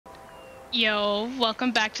Yo,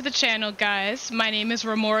 welcome back to the channel, guys. My name is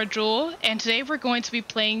Remora Jewel, and today we're going to be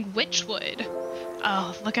playing Wytchwood.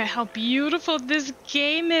 Oh, look at how beautiful this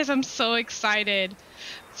game is. I'm so excited.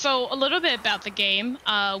 So, a little bit about the game.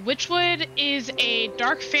 Wytchwood is a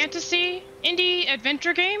dark fantasy indie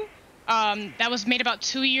adventure game that was made about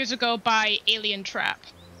 2 years ago by Alien Trap.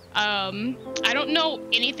 I don't know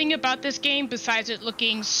anything about this game besides it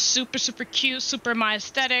looking super cute, super my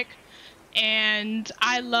aesthetic. And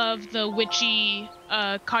I love the witchy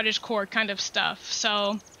cottagecore kind of stuff,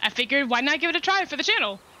 so I figured why not give it a try for the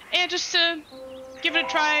channel, and just to give it a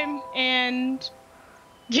try. And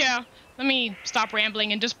yeah, let me stop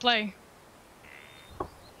rambling and just play. Oh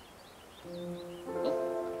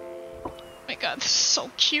my god, this is so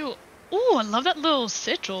cute. Ooh, I love that little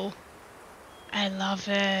sigil. I love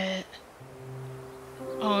it.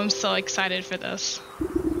 Oh, I'm so excited for this.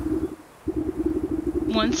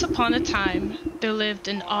 Once upon a time, there lived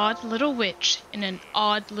an odd little witch in an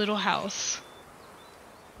odd little house.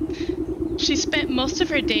 She spent most of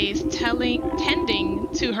her days tending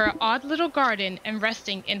to her odd little garden and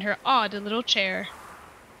resting in her odd little chair.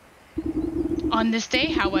 On this day,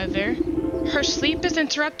 however, her sleep is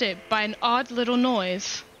interrupted by an odd little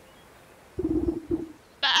noise.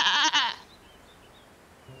 Ah!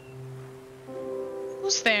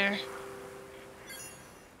 Who's there?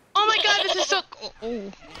 Oh my god, this is so cool.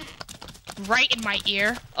 Oh. Right in my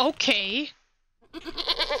ear. Okay.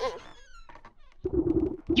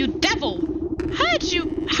 You devil!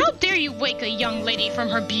 How dare you wake a young lady from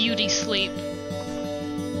her beauty sleep?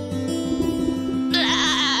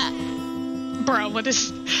 Ah! Bro, what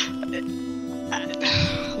is...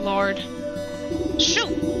 Lord.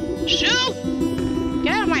 Shoot! Shoot!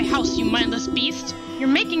 Get out of my house, you mindless beast! You're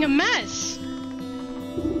making a mess!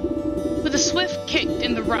 With a swift kick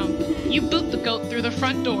in the rump, you boot the goat through the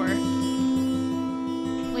front door.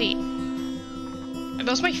 Wait. Are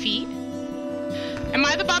those my feet? Am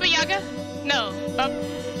I the Baba Yaga? No.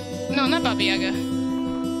 No, not Baba Yaga.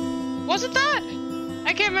 Was it that?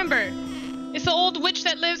 I can't remember. It's the old witch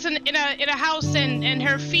that lives in a house, and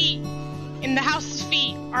her feet, in the house's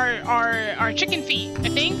feet, are chicken feet, I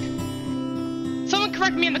think? Someone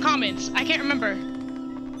correct me in the comments. I can't remember.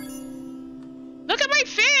 Look at my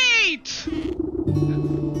feet!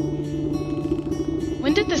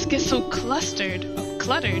 When did this get so cluttered? I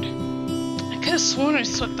could have sworn I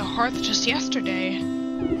swept the hearth just yesterday.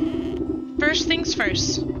 First things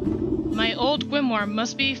first. My old grimoire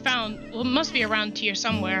must be around here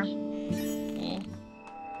somewhere.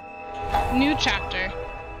 New chapter.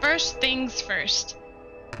 First things first.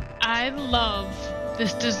 I love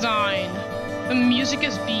this design. The music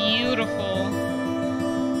is beautiful.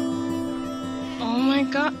 Oh my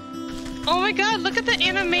god. Oh my god, look at the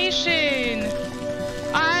animation!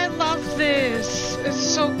 I love this. It's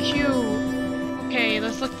so cute. Okay,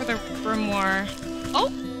 let's look for the grimoire.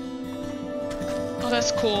 Oh! Oh,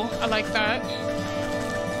 that's cool. I like that.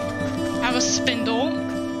 I have a spindle.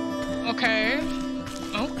 Okay.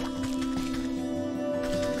 Oh.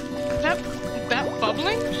 That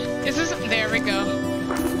bubbling? Is this... There we go.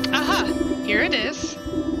 Aha! Here it is.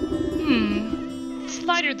 It's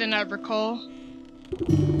lighter than I recall.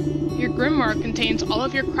 Your grimoire contains all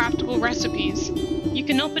of your craftable recipes. You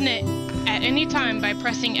can open it at any time by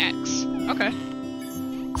pressing X. Okay.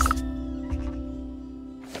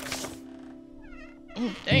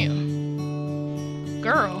 Oh, damn.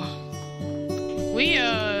 Girl. We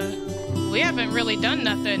haven't really done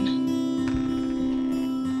nothing.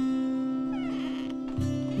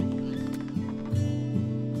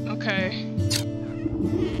 Okay.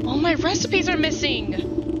 All my recipes are missing!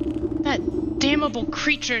 That damnable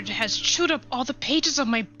creature has chewed up all the pages of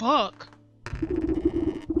my book.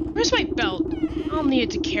 Where's my belt? I'll need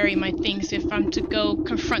it to carry my things if I'm to go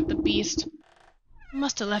confront the beast. I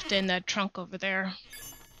must have left it in that trunk over there.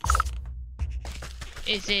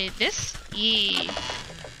 Is it this? Yeah.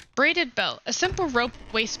 Braided belt. A simple rope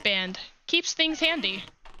waistband. Keeps things handy.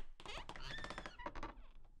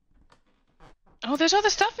 Oh, there's other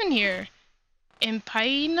stuff in here.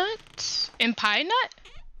 Empire nut?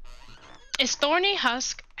 Its thorny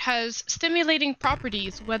husk has stimulating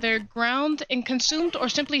properties, whether ground and consumed or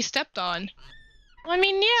simply stepped on. Well, I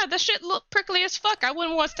mean, yeah, that shit looked prickly as fuck. I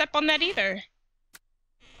wouldn't want to step on that either.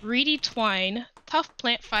 Reedy twine, tough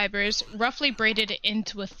plant fibers, roughly braided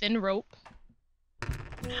into a thin rope.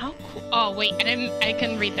 How cool. Oh, wait, I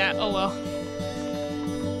couldn't read that. Oh, well.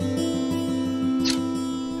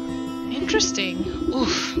 Interesting.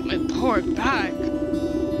 Oof, my poor back.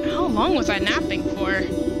 How long was I napping for?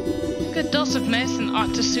 A good dose of medicine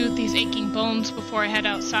ought to soothe these aching bones before I head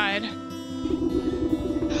outside.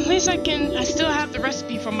 least I still have the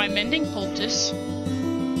recipe for my mending poultice.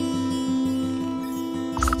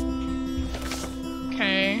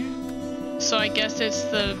 Okay. So I guess it's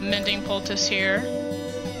the mending poultice here.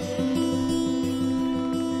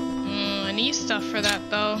 I need stuff for that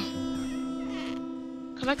though.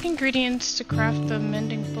 Collect ingredients to craft the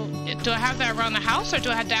mending poultice. Do I have that around the house or do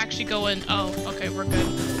I have to actually go in? Oh, okay, we're good.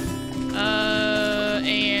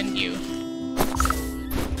 And you.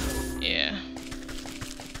 Yeah.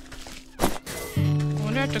 I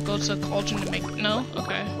wonder if I have to go to the cauldron to make... No?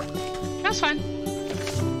 Okay. That's fine.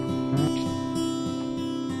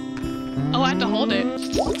 Oh, I have to hold it.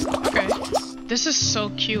 Okay. This is so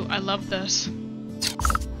cute. I love this.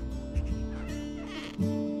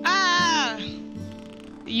 Ah!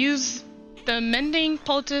 Use the mending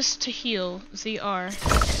poultice to heal. ZR.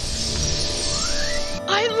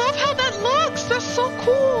 I love how that looks! That's so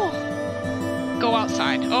cool! Go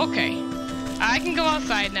outside. Okay. I can go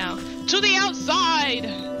outside now. To the outside!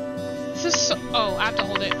 This is so... Oh, I have to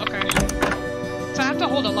hold it. Okay. So I have to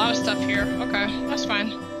hold a lot of stuff here. Okay, that's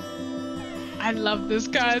fine. I love this,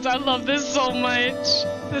 guys. I love this so much.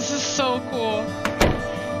 This is so cool.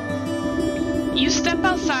 You step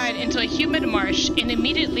outside into a humid marsh and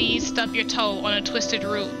immediately stub your toe on a twisted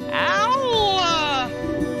root. Ow!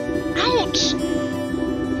 Ouch!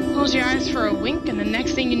 Close your eyes for a wink and the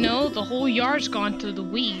next thing you know, the whole yard's gone through the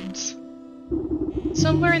weeds.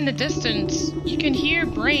 Somewhere in the distance, you can hear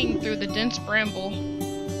braying through the dense bramble.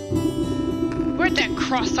 Where'd that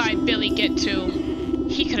cross-eyed Billy get to?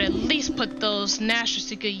 He could at least put those gnashes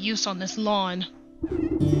to good use on this lawn.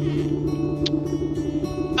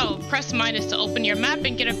 Oh, press minus to open your map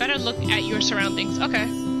and get a better look at your surroundings. Okay.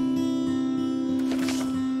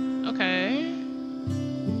 Okay.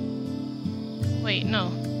 Wait,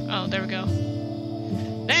 no. Oh, there we go.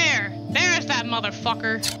 There's that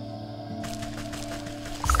motherfucker.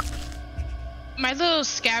 My little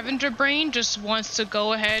scavenger brain just wants to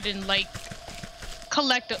go ahead and like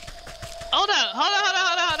collect a... Hold up.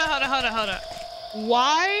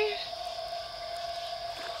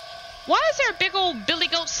 Why is there a big old Billy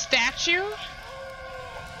Goat statue?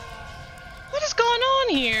 What is going on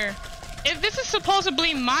here? If this is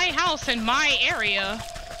supposedly my house in my area...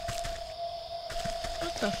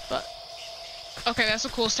 What the fuck? Okay, that's a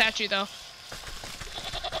cool statue though.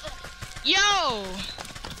 Yo!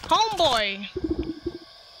 Homeboy!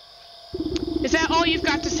 Is that all you've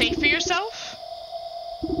got to say for yourself?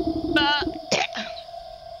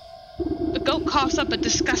 The goat coughs up a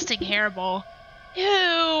disgusting hairball. Ew!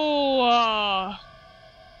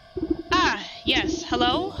 Ah, yes.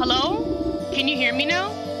 Hello? Hello? Can you hear me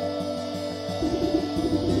now?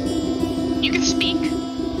 You can speak.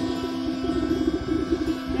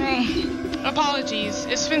 Apologies.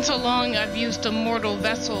 It's been so long I've used a mortal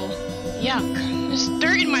vessel. Yuck. There's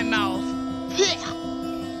dirt in my mouth.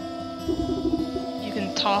 You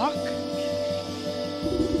can talk?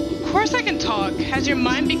 Of course I can talk. Has your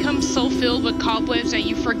mind become so filled with cobwebs that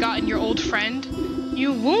you've forgotten your old friend?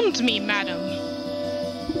 You wound me, madam.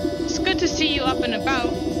 It's good to see you up and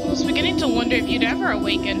about. I was beginning to wonder if you'd ever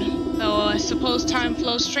awaken, though I suppose time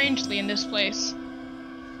flows strangely in this place.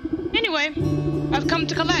 Anyway, I've come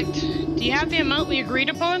to collect. Do you have the amount we agreed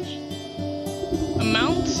upon?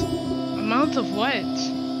 Amount? Amount of what?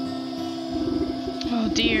 Oh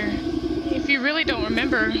dear. If you really don't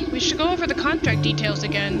remember, we should go over the contract details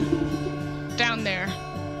again. Down there.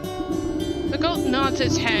 The goat nods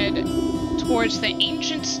its head towards the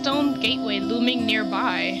ancient stone gateway looming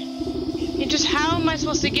nearby. And just how am I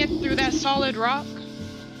supposed to get through that solid rock?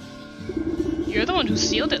 You're the one who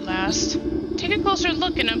sealed it last. Take a closer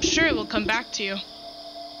look and I'm sure it will come back to you.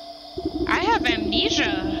 I have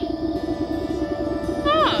amnesia.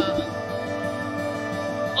 Huh.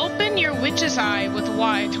 Open your witch's eye with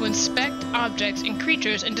Y to inspect objects and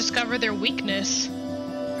creatures and discover their weakness.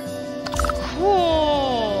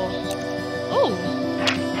 Cool. Ooh.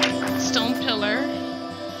 Stone pillar.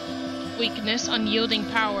 Weakness, unyielding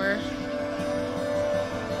power.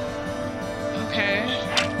 Okay.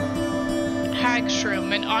 Hag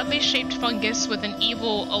shroom, an oddly shaped fungus with an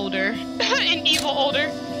evil odor. An evil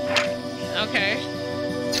odor. Okay.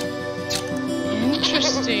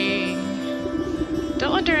 Interesting.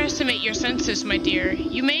 Don't underestimate your senses, my dear.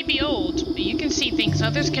 You may be old, but you can see things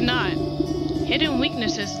others cannot. Hidden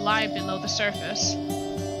weaknesses lie below the surface.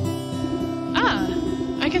 Ah,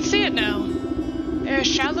 I can see it now. There are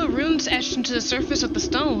shallow runes etched into the surface of the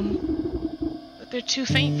stone, but they're too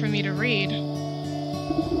faint for me to read.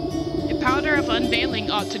 A powder of unveiling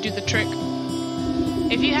ought to do the trick.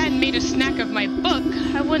 If you hadn't made a snack of my book,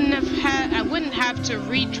 I wouldn't have to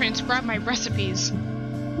retranscribe my recipes.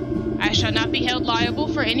 I shall not be held liable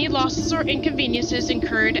for any losses or inconveniences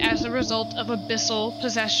incurred as a result of abyssal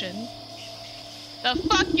possession. The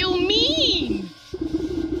fuck you mean?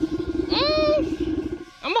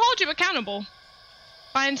 I'm gonna hold you accountable.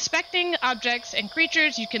 By inspecting objects and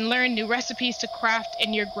creatures, you can learn new recipes to craft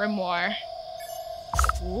in your grimoire.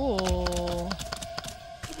 Ooh.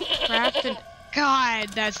 Craft and... God,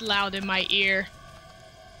 that's loud in my ear.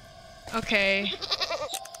 Okay.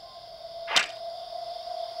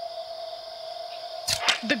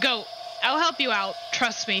 The goat. I'll help you out.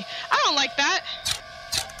 Trust me. I don't like that.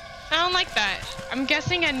 I don't like that. I'm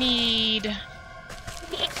guessing I need...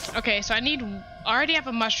 Okay, so I need... I already have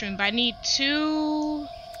a mushroom, but I need 2...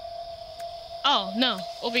 Oh, no.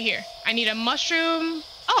 Over here. I need a mushroom.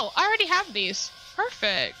 Oh, I already have these.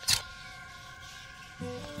 Perfect.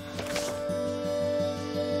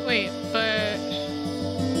 Wait, but...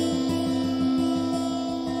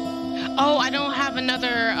 Oh, I don't have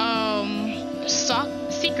another,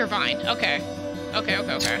 Seeker Vine. Okay.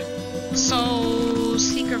 Okay. So,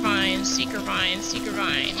 Seeker Vine.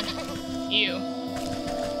 You.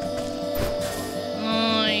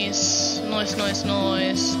 Nice.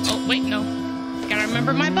 Oh, wait, no. Gotta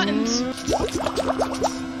remember my buttons.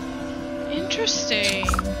 Interesting.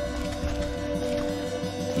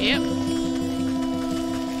 Yep.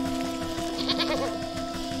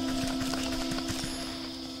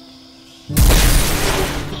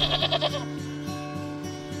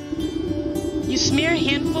 You smear a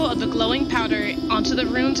handful of the glowing powder onto the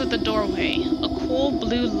runes of the doorway. A cool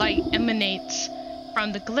blue light emanates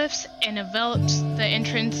from the glyphs and envelops the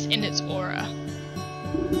entrance in its aura.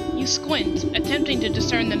 You squint, attempting to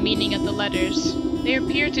discern the meaning of the letters. They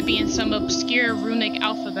appear to be in some obscure runic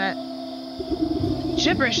alphabet. What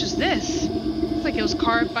gibberish is this? Looks like it was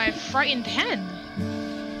carved by a frightened hen.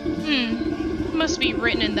 It must be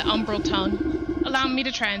written in the umbral tongue. Allow me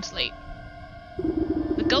to translate.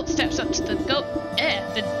 The goat steps up to the goat.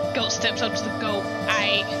 The goat steps up to the goat.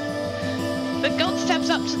 The goat steps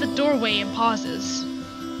up to the doorway and pauses.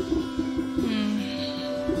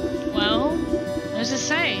 Well, what does it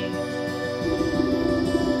say?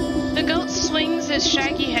 The goat swings his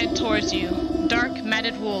shaggy head towards you. Dark,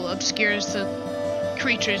 matted wool obscures the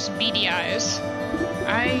creature's beady eyes.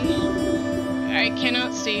 I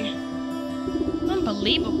cannot see.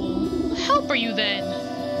 Unbelievable. What help are you then?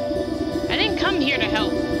 I didn't come here to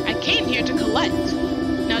help. I came here to collect.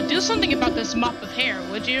 Now do something about this mop of hair,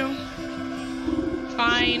 would you?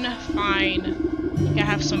 Fine. I think I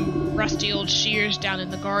have some rusty old shears down in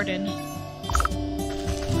the garden.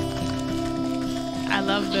 I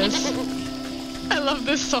love this. I love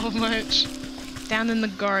this so much. Down in the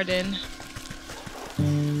garden.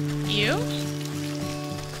 You?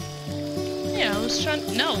 Yeah, I was trying...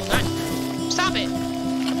 No, not... Stop it!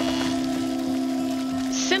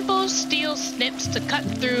 Simple steel snips to cut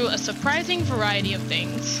through a surprising variety of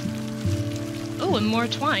things. Oh, and more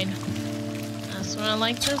twine. That's what I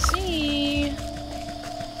like to see.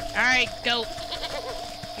 Alright, goat.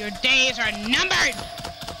 Your days are numbered!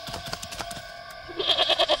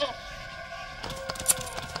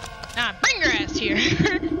 Bring your ass here.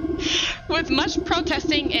 With much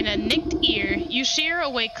protesting and a nicked ear, you shear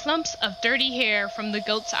away clumps of dirty hair from the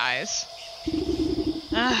goat's eyes.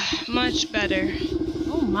 Much better.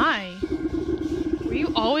 Oh my. Were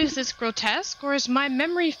you always this grotesque, or is my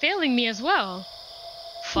memory failing me as well?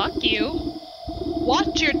 Fuck you.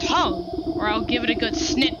 Watch your tongue, or I'll give it a good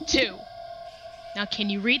snip too. Now can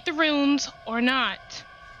you read the runes, or not?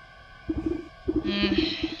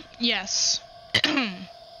 Yes.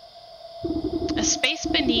 A space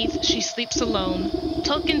beneath, she sleeps alone.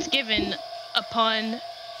 Tokens given up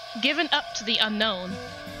to the unknown.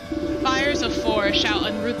 Fires of 4 shall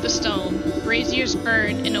unroot the stone. Braziers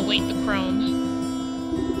burn and await the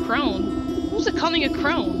crone. Crone? Who's it calling a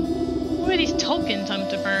crone? Who are these tokens I'm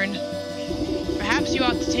to burn? Perhaps you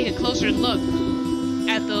ought to take a closer look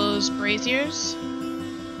at those braziers.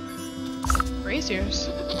 Braziers?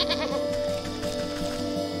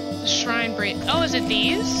 The shrine Oh, is it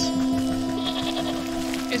these?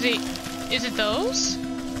 Is it those?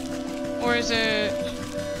 Or is it...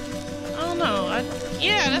 I don't know.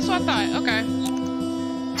 Yeah, that's what I thought. Okay.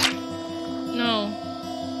 No.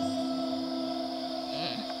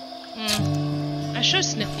 I should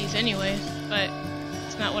snip these anyways, but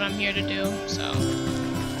it's not what I'm here to do, so...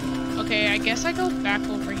 Okay, I guess I go back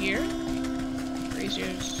over here.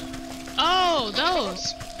 Braziers. Oh,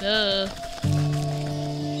 those! Duh.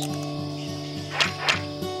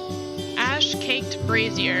 Ash-caked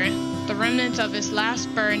brazier. The remnants of his last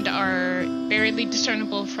burned are barely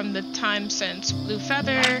discernible from the time since. Blue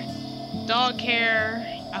feather, dog hair.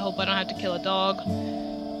 I hope I don't have to kill a dog.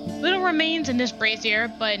 Little remains in this brazier,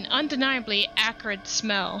 but an undeniably acrid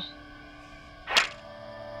smell.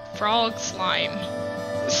 Frog slime.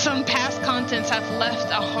 Some past contents have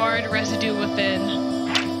left a hard residue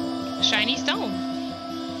within. Shiny stone.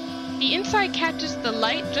 The inside catches the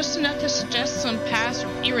light just enough to suggest some past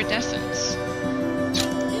iridescence.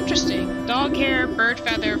 Interesting. Dog hair, bird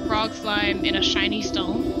feather, frog slime, and a shiny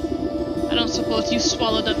stone. I don't suppose you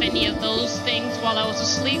swallowed up any of those things while I was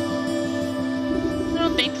asleep? I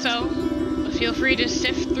don't think so. But feel free to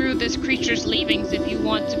sift through this creature's leavings if you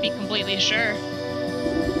want to be completely sure.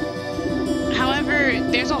 However,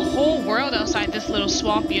 there's a whole world outside this little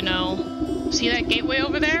swamp, you know. See that gateway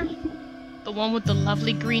over there? The one with the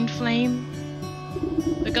lovely green flame?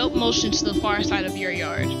 The goat motions to the far side of your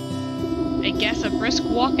yard. I guess a brisk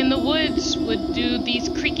walk in the woods would do these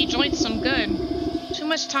creaky joints some good. Too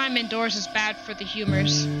much time indoors is bad for the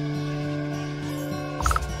humors.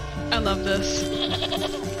 I love this.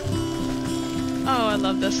 Oh, I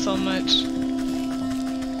love this so much.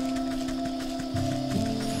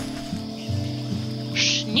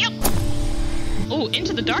 Snip! Oh,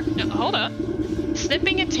 into the dark. No, hold up.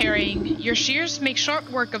 Snipping and tearing, your shears make short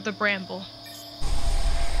work of the bramble.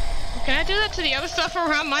 Can I do that to the other stuff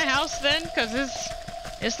around my house then? Because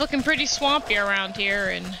it's looking pretty swampy around here,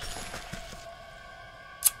 and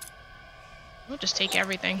we'll just take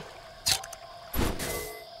everything.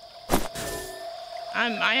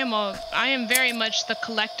 I am very much the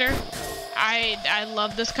collector. I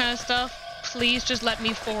love this kind of stuff. Please just let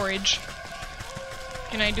me forage.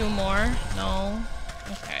 Can I do more? No.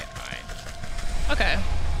 Okay, fine. Okay.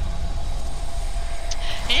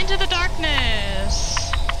 Into the darkness.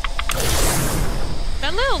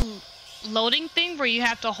 That little loading thing where you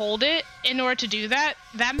have to hold it in order to do that,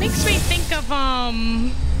 that makes me think of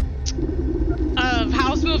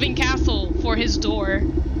House Moving Castle for his door.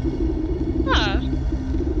 Huh.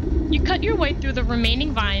 You cut your way through the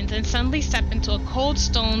remaining vines and suddenly step into a cold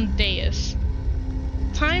stone dais.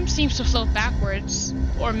 Time seems to flow backwards,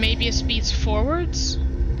 or maybe it speeds forwards.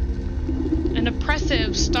 An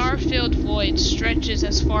oppressive, star-filled void stretches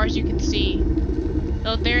as far as you can see.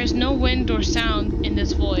 Though there is no wind or sound in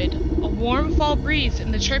this void, a warm fall breeze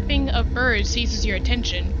and the chirping of birds seizes your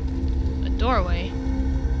attention. A doorway.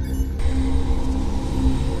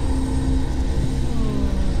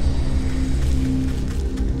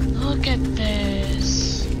 Look at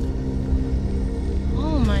this.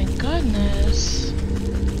 Oh my goodness.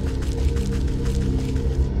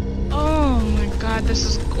 Oh my god, this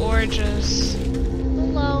is gorgeous.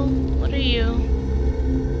 Hello, what are you?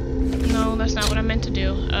 No, that's not what I meant to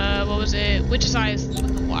do. What was it? Witch's eyes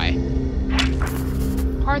with a Y.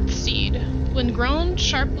 Hearthseed. When grown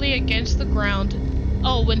sharply against the ground.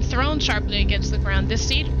 Oh, when thrown sharply against the ground, this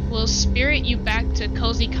seed will spirit you back to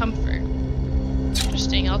cozy comfort.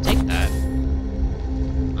 Interesting, I'll take that.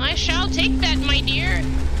 I shall take that, my dear.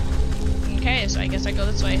 Okay, so I guess I go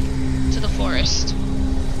this way. To the forest.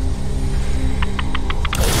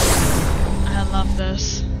 I love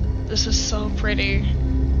this. This is so pretty.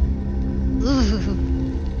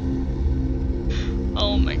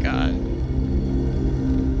 Oh my god.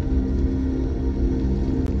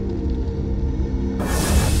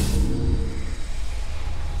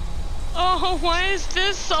 Oh, why is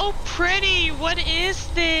this so pretty? What is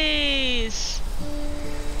this?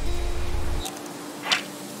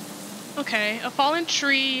 Okay, a fallen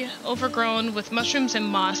tree overgrown with mushrooms and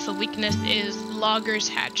moss. The weakness is logger's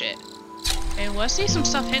hatchet. Okay, well I see some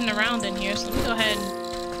stuff hidden around in here, so let me go ahead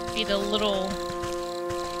and be the little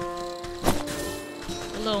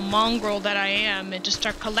mongrel that I am and just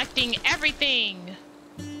start collecting everything.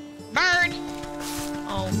 Bird!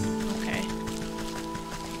 Oh, okay.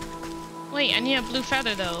 Wait, I need a blue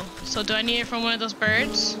feather though. So do I need it from one of those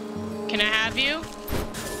birds? Can I have you?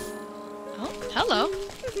 Oh, hello.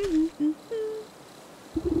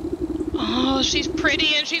 Oh, she's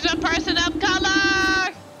pretty and she's a person of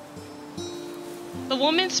color! The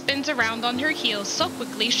woman spins around on her heels so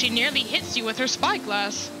quickly she nearly hits you with her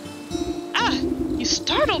spyglass. Ah, you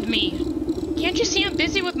startled me. Can't you see I'm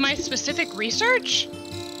busy with my specific research?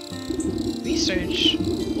 Research?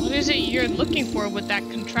 What is it you're looking for with that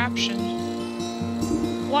contraption?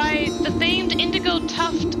 Why, the famed indigo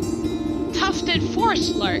tufted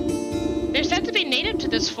forest lark. They're said to be native to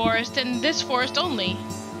this forest and this forest only.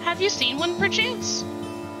 Have you seen one perchance?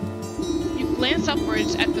 You glance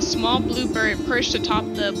upwards at the small blue bird perched atop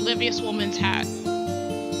the oblivious woman's hat.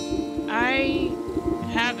 I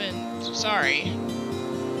haven't, sorry.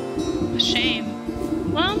 A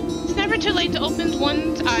shame. Well, it's never too late to open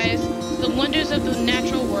one's eyes to the wonders of the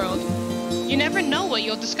natural world. You never know what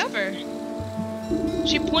you'll discover.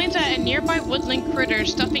 She points at a nearby woodland critter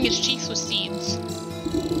stuffing its cheeks with seeds.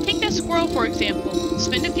 Take that squirrel, for example.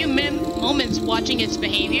 Spend a few moments watching its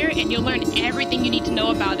behavior, and you'll learn everything you need to know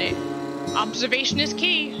about it. Observation is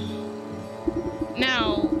key.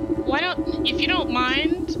 Now, if you don't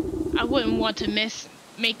mind, I wouldn't want to miss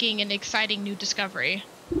making an exciting new discovery.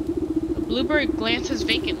 The bluebird glances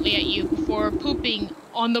vacantly at you before pooping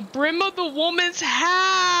on the brim of the woman's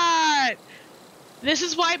hat. This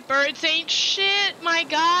is why birds ain't shit, my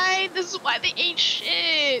guy. This is why they ain't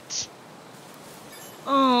shit.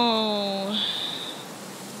 Oh.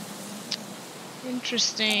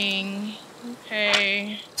 Interesting.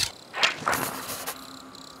 Okay.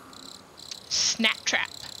 Snap trap.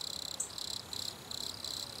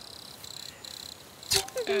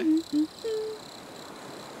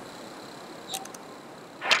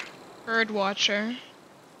 Bird watcher.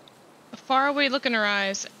 A faraway look in her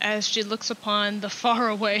eyes as she looks upon the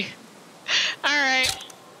faraway. Alright.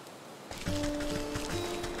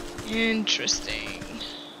 Interesting.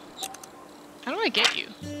 How do I get you?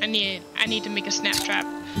 I need to make a snap trap.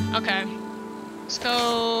 Okay. Let's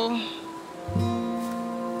go.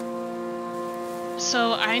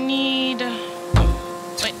 So I need...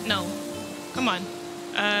 Wait, no. Come on.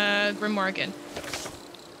 Grimoire again.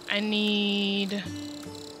 I need...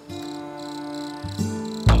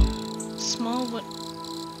 Small wood...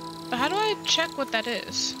 But how do I check what that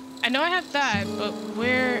is? I know I have that, but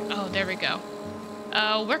where... Oh, there we go.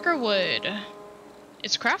 Wicker wood.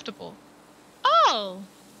 It's craftable. Oh!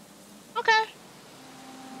 Okay.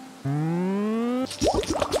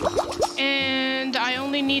 And I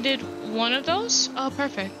only needed one of those? Oh,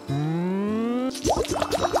 perfect.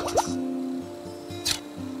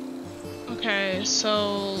 Okay,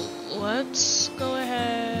 so let's go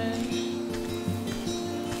ahead. I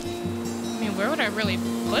mean, where would I really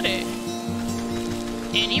put it?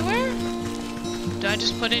 Anywhere? Do I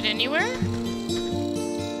just put it anywhere?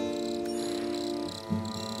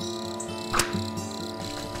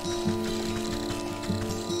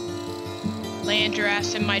 Land your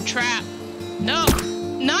ass in my trap. No,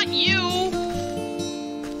 not you.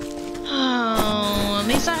 Oh, at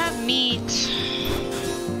least I have meat.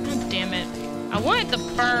 God damn it. I wanted the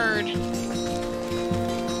bird.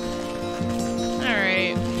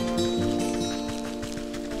 Alright.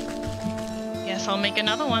 Guess I'll make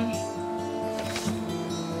another one.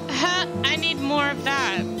 I need more of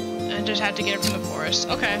that. I just have to get it from the forest.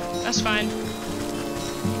 Okay, that's fine.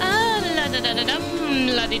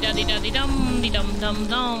 La-di-da-di-da-di-dum,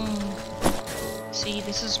 See,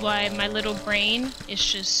 this is why my little brain is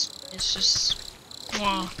just,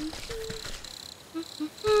 mwah.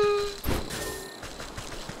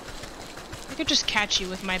 I could just catch you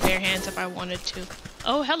with my bare hands if I wanted to.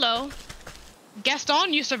 Oh, hello.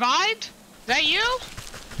 Gaston, you survived? Is that you?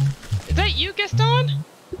 Is that you, Gaston?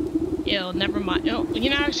 Ew, never mind. Oh, you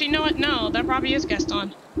know, actually, you know what? No, that probably is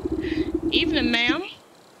Gaston. Evening, ma'am.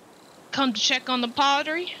 Come to check on the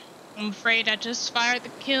pottery? I'm afraid I just fired the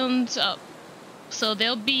kilns up, so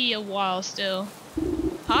they'll be a while still.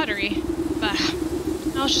 Pottery? Bah,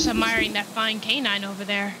 I was just admiring that fine canine over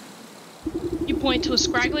there. You point to a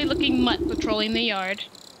scraggly-looking mutt patrolling the yard.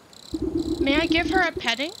 May I give her a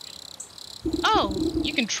petting? Oh,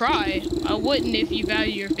 you can try. I wouldn't if you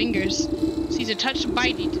value your fingers. She's a touch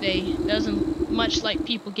bitey today. Doesn't much like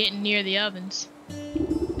people getting near the ovens.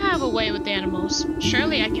 I have a way with animals.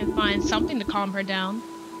 Surely I can find something to calm her down.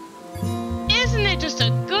 Isn't it just a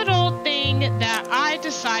good old thing that I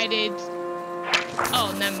decided...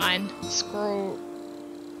 Oh, never mind.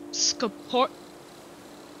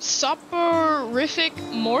 Soporific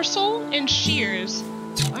morsel and shears.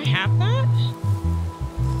 Do I have that?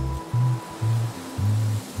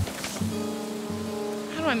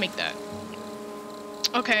 How do I make that?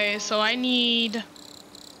 Okay, so I need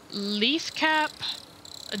leaf cap,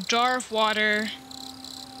 a jar of water,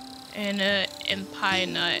 and a pie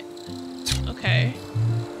nut. Okay.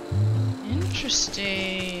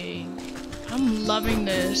 Interesting. I'm loving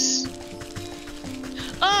this.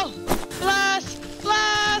 Oh! Blast!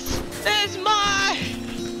 Blast! There's more!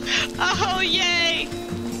 Oh, yay!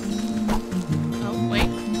 Oh, wait.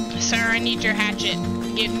 Sir, I need your hatchet.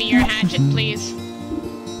 Give me your hatchet, please.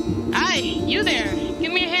 Aye, you there.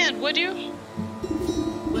 Give me a hand, would you?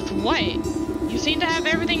 With what? You seem to have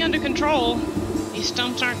everything under control. These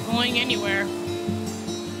stumps aren't going anywhere.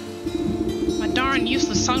 My darn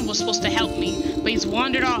useless son was supposed to help me, but he's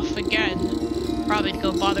wandered off again. Probably to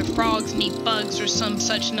go bother frogs and eat bugs or some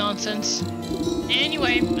such nonsense.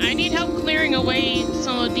 Anyway, I need help clearing away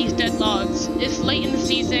some of these dead logs. It's late in the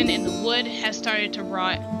season and the wood has started to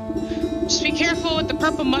rot. Just be careful with the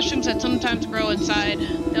purple mushrooms that sometimes grow inside.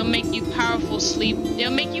 They'll make you sleepy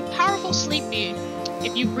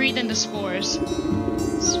if you breathe in the spores.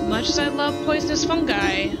 As much as I love poisonous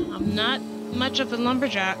fungi, I'm not much of a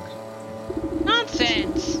lumberjack.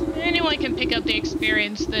 Nonsense! Anyone can pick up the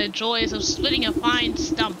experience, the joys of splitting a fine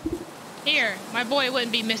stump. Here, my boy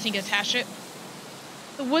wouldn't be missing his hatchet.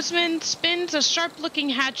 The woodsman spins a sharp-looking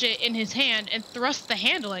hatchet in his hand and thrusts the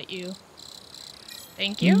handle at you.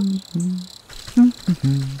 Thank you. Oh,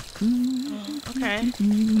 okay.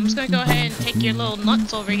 I'm just gonna go ahead and take your little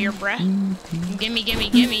nuts over here, bruh. Gimme, gimme,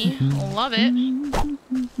 gimme. Love it.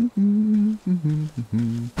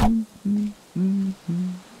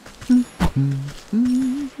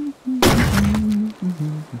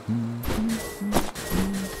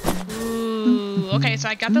 Ooh, okay, so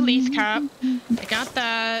I got the leaf cap. I got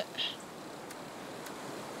that.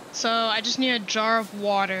 So I just need a jar of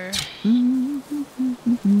water.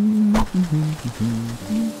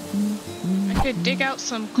 I could dig out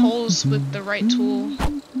some coals with the right tool.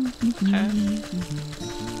 Okay.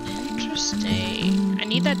 Interesting. I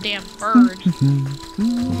need that damn bird.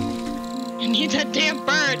 I need that damn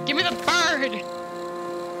bird. Give me the bird.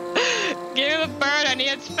 Give me the bird. I need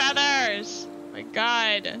its feathers. Oh my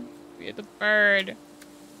god. Give me the bird.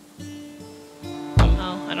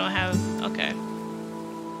 Oh, I don't have... Okay.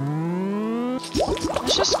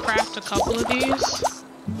 Let's just craft a couple of these.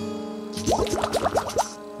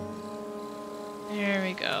 There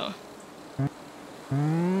we go.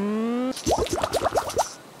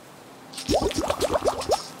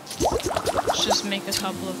 Let's just make a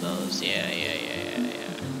couple of those. Yeah.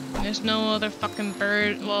 There's no other fucking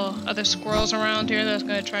bird, well, other squirrels around here that's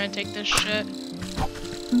gonna try and take this shit.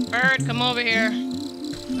 Bird, come over here.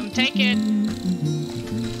 Come take it.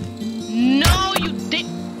 No, you did.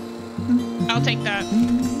 I'll take that.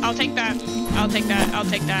 I'll take that. I'll take that. I'll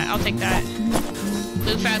take that. I'll take that.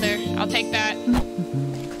 Blue feather. I'll take that.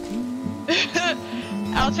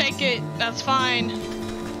 I'll take it. That's fine.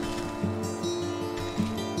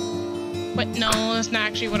 But no, that's not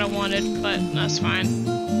actually what I wanted, but that's fine.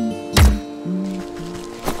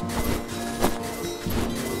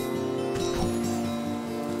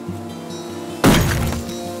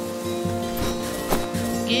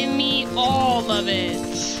 Give me all of it.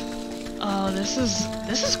 Oh, this is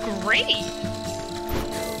great.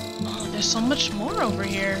 Oh, there's so much more over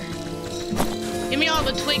here. Give me all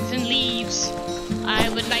the twigs and leaves. I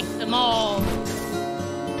would like them all.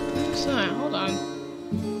 What's that? Hold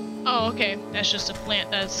on. Oh, okay. That's just a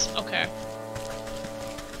plant. That's okay.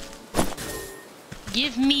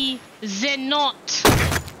 Give me the knot.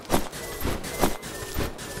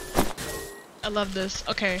 I love this.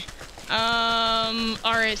 Okay.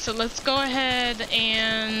 Alright, so let's go ahead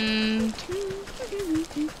and...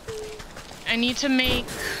 I need to make...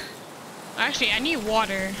 Actually, I need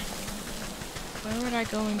water. Where would I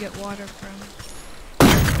go and get water from?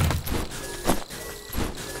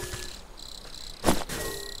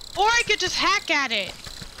 Or I could just hack at it!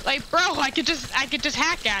 Like, bro, I could just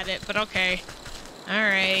hack at it, but okay.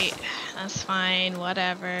 Alright, that's fine,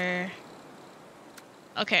 whatever.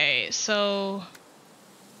 Okay, so...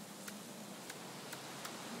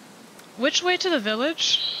 Which way to the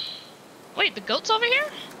village? Wait, the goat's over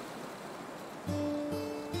here?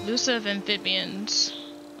 Elusive amphibians.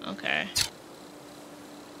 Okay.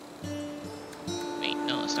 Wait,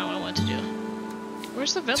 no, that's not what I want to do.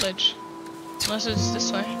 Where's the village? Unless it's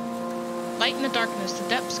this way. Light in the darkness. The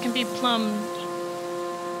depths can be plumbed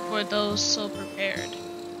for those so prepared.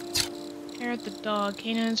 Hair at the dog.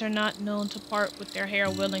 Canines are not known to part with their hair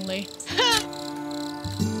willingly.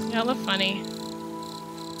 Y'all are funny.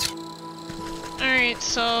 Alright,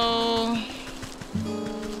 so...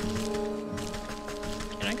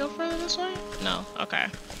 Can I go further this way? No, okay.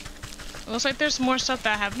 It looks like there's more stuff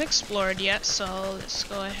that I haven't explored yet, so let's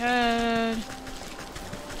go ahead.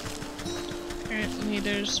 Apparently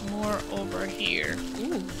there's more over here.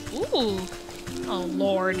 Ooh, ooh! Oh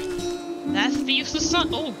lord. That's the use of sun-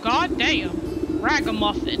 oh god damn!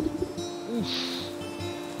 Ragamuffin. Oof.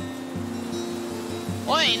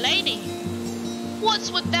 Oi, lady!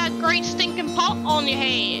 What's with that great stinking pot on your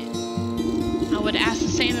head? I would ask the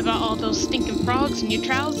same about all those stinking frogs in your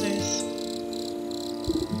trousers.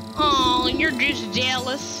 Oh, you're just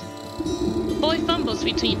jealous. The boy fumbles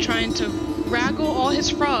between trying to wrangle all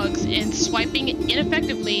his frogs and swiping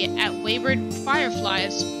ineffectively at wayward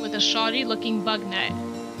fireflies with a shoddy-looking bug net.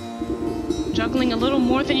 Juggling a little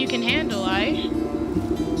more than you can handle, eh?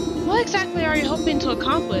 What exactly are you hoping to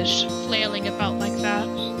accomplish, flailing about like that?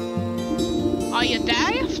 Are you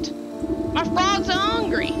daft? My frogs are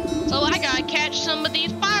hungry, so I gotta catch some of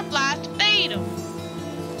these fireflies to feed them.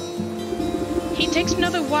 He takes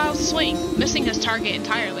another wild swing, missing his target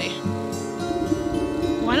entirely.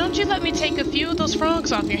 Why don't you let me take a few of those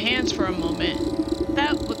frogs off your hands for a moment?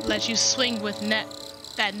 That would let you swing with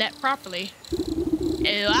that net properly.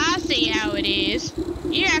 Oh, I see how it is.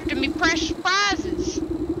 You're after me precious prizes.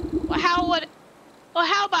 Well,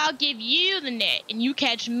 how about I give you the net and you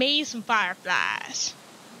catch me some fireflies?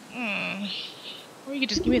 Or you could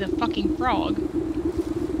just give me the fucking frog.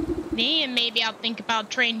 Then maybe I'll think about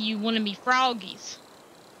trading you one of me froggies.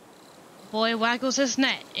 The boy waggles his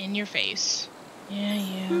net in your face.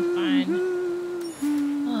 Yeah, fine.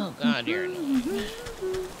 Oh god, you're annoying.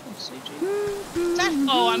 Oh, CG.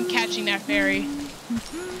 Oh, I'm catching that fairy.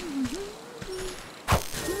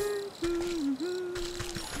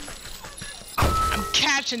 I'm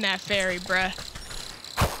catching that fairy, bruh.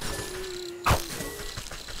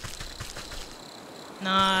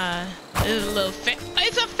 Nah, this is a little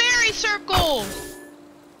it's a fairy circle!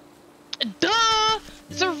 Duh!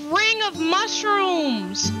 It's a ring of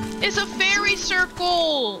mushrooms! It's a fairy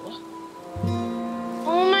circle!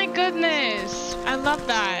 Oh my goodness! I love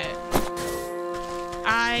that.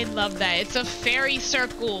 I love that. It's a fairy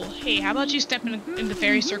circle. Hey, how about you step in the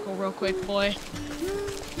fairy circle real quick, boy?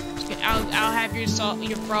 I'll have your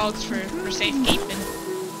frogs for safekeeping.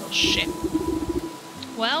 Oh shit.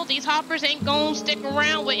 Well, these hoppers ain't gonna stick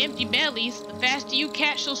around with empty bellies. The faster you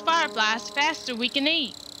catch those fireflies, the faster we can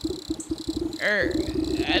eat.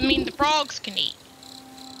 The frogs can eat.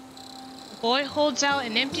 The boy holds out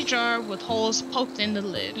an empty jar with holes poked in the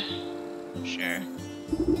lid. Sure.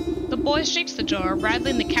 The boy shakes the jar,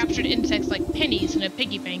 rattling the captured insects like pennies in a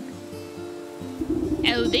piggy bank.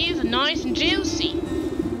 Oh, these are nice and juicy.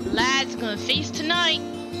 The lad's gonna feast tonight.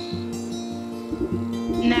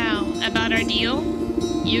 Now, about our deal.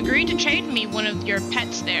 You agreed to trade me one of your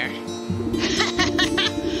pets there.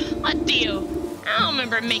 What deal? I don't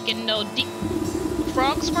remember making no deal. The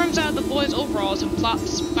frog squirms out of the boy's overalls and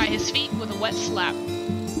flops by his feet with a wet slap.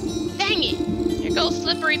 Dang it! Here goes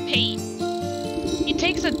Slippery Pete. He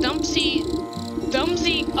takes a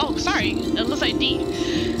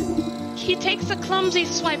He takes a clumsy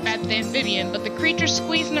swipe at the amphibian, but the creature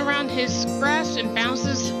squeezing around his grasp and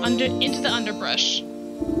bounces into the underbrush.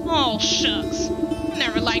 Oh, shucks. I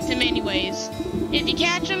never liked him anyways. If you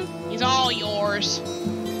catch him, he's all yours.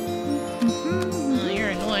 Oh, you're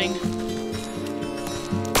annoying.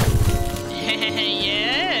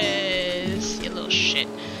 Yes, you little shit.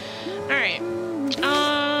 Alright.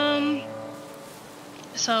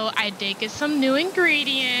 So I did get some new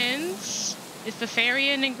ingredients. Is the fairy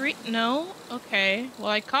an ingredient? No? Okay.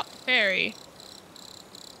 Well, I caught the fairy.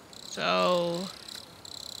 So...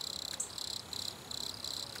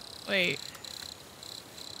 Wait.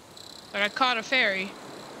 But I caught a fairy.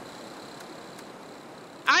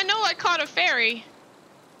 I know I caught a fairy.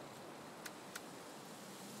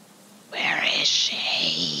 Where is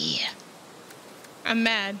she? I'm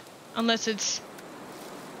mad. Unless it's...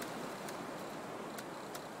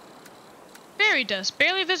 Fairy dust.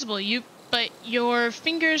 Barely visible, but your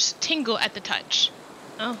fingers tingle at the touch.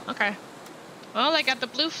 Oh, okay. Well, I got the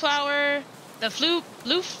blue flower, the blue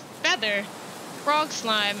feather, frog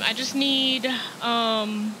slime. I just need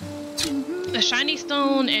the shiny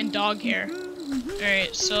stone and dog hair.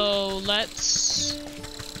 Alright, so let's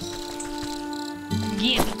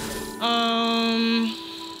yeah.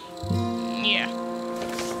 Yeah.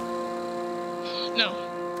 No,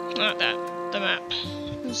 not that. The map.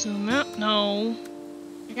 Zoom out. No.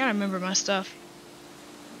 I gotta remember my stuff.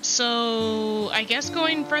 So, I guess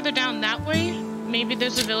going further down that way, maybe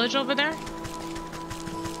there's a village over there?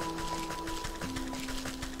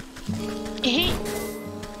 Hey,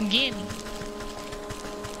 get me.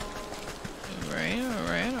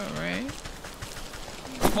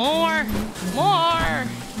 Alright. More!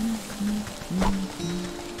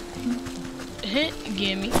 Hit,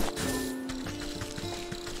 gimme.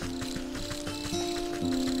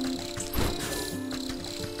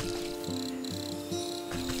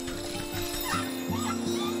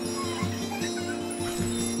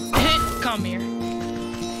 Come here.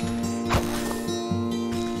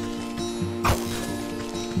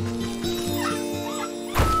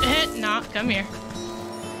 Nah, come here.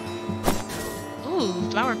 Ooh,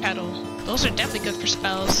 flower petal. Those are definitely good for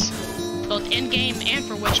spells. Both in-game and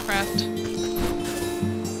for witchcraft.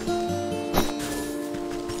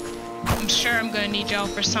 I'm sure I'm gonna need y'all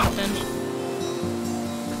for something.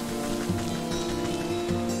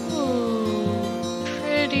 Ooh,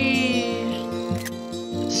 pretty.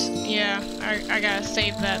 I gotta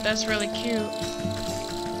save that. That's really cute.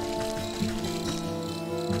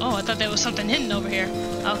 Oh, I thought there was something hidden over here.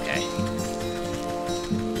 Okay.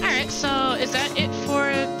 Alright, so is that it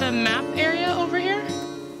for the map area over here?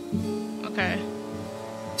 Okay.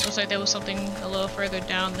 Looks like there was something a little further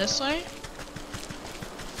down this way.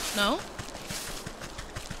 No?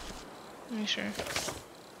 Let me sure.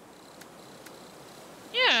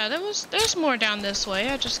 Yeah, there's more down this way.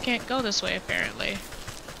 I just can't go this way apparently.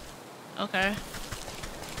 Okay.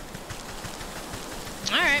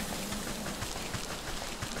 Alright.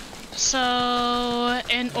 So,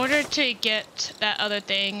 in order to get that other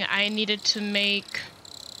thing, I needed to make...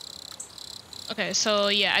 Okay, so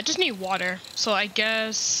yeah, I just need water. So I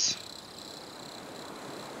guess...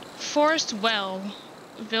 Forest well.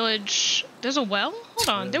 Village... There's a well? Hold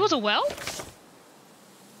on, there was a well?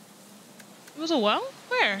 There was a well?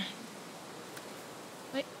 Where?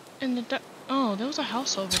 Like, in the... Oh, there was a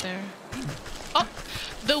house over there. Oh!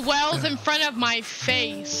 The well's in front of my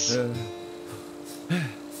face!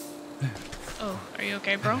 Oh, are you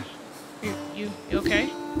okay, bro? You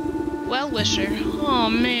okay? Well wisher. Oh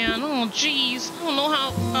man, oh jeez. I don't know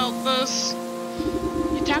how about this.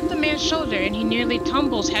 You tapped the man's shoulder and he nearly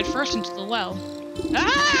tumbles headfirst into the well.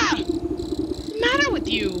 Ah! What's the matter with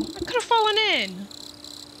you? I could have fallen in.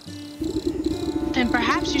 Then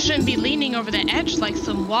perhaps you shouldn't be leaning over the edge like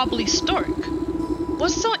some wobbly stork.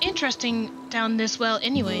 What's so interesting down this well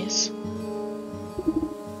anyways?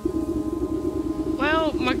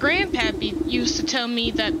 Well, my grandpappy used to tell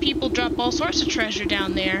me that people drop all sorts of treasure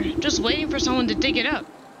down there, just waiting for someone to dig it up.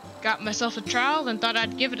 Got myself a trowel and thought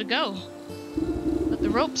I'd give it a go. But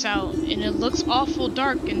the rope's out, and it looks awful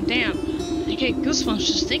dark and damp. I get goosebumps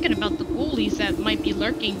just thinking about the ghoulies that might be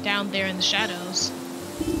lurking down there in the shadows.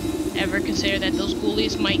 Ever consider that those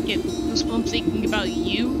ghoulies might get goosebumps thinking about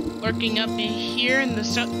you lurking up here in the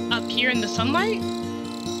sunlight?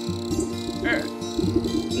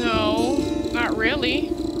 No, not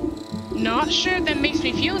really. Not sure that makes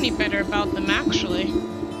me feel any better about them actually.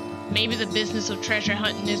 Maybe the business of treasure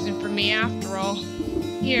hunting isn't for me after all.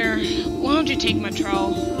 Here, why don't you take my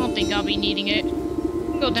trowel? I don't think I'll be needing it.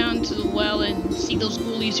 Go down to the well and see those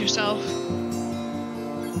ghoulies yourself.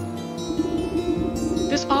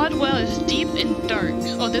 This odd well is deep and dark.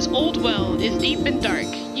 Oh, this old well is deep and dark.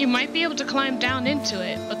 You might be able to climb down into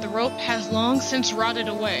it, but the rope has long since rotted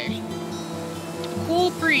away. A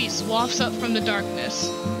cool breeze wafts up from the darkness.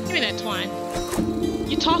 Give me that twine.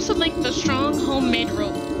 You toss a length of strong homemade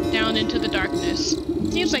rope down into the darkness.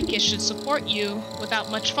 Seems like it should support you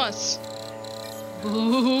without much fuss.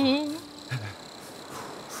 Ooh.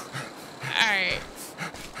 Alright.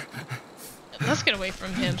 Let's get away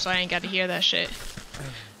from him so I ain't gotta hear that shit.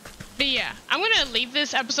 But yeah, I'm gonna leave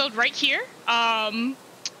this episode right here.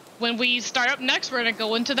 When we start up next, we're gonna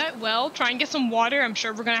go into that well, try and get some water. I'm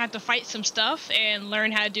sure we're gonna have to fight some stuff and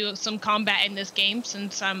learn how to do some combat in this game,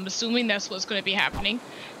 since I'm assuming that's what's gonna be happening.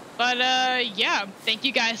 But yeah, thank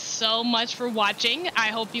you guys so much for watching. I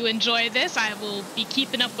hope you enjoy this. I will be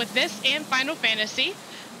keeping up with this and Final Fantasy,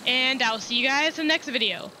 and I'll see you guys in the next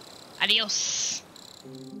video. Adios.